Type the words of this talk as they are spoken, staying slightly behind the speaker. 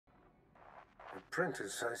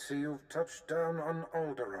Prentice, I see you've touched down on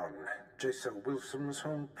Alderaan, Jason Wilson's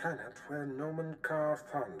home planet where Noman Carr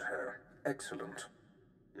found her. Excellent.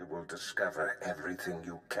 You will discover everything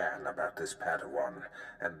you can about this Padawan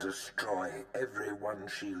and destroy everyone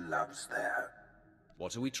she loves there.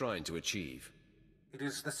 What are we trying to achieve? It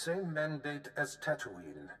is the same mandate as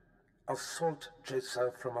Tatooine. Assault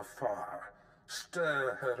Jason from afar,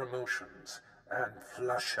 stir her emotions, and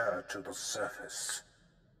flush her to the surface.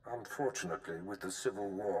 Unfortunately, with the civil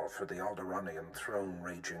war for the Alderaanian throne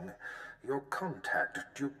raging, your contact,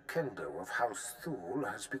 Duke Kendo of House Thule,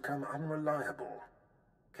 has become unreliable.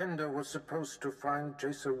 Kendo was supposed to find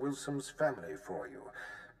Jason Wilson's family for you,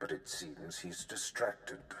 but it seems he's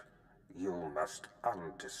distracted. You must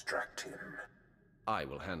undistract him. I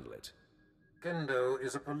will handle it. Kendo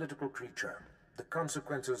is a political creature. The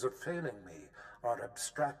consequences of failing me are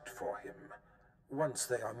abstract for him. Once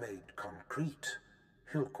they are made concrete,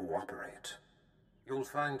 he'll cooperate. You'll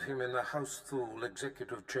find him in the House Thule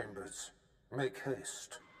executive chambers. Make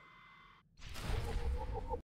haste.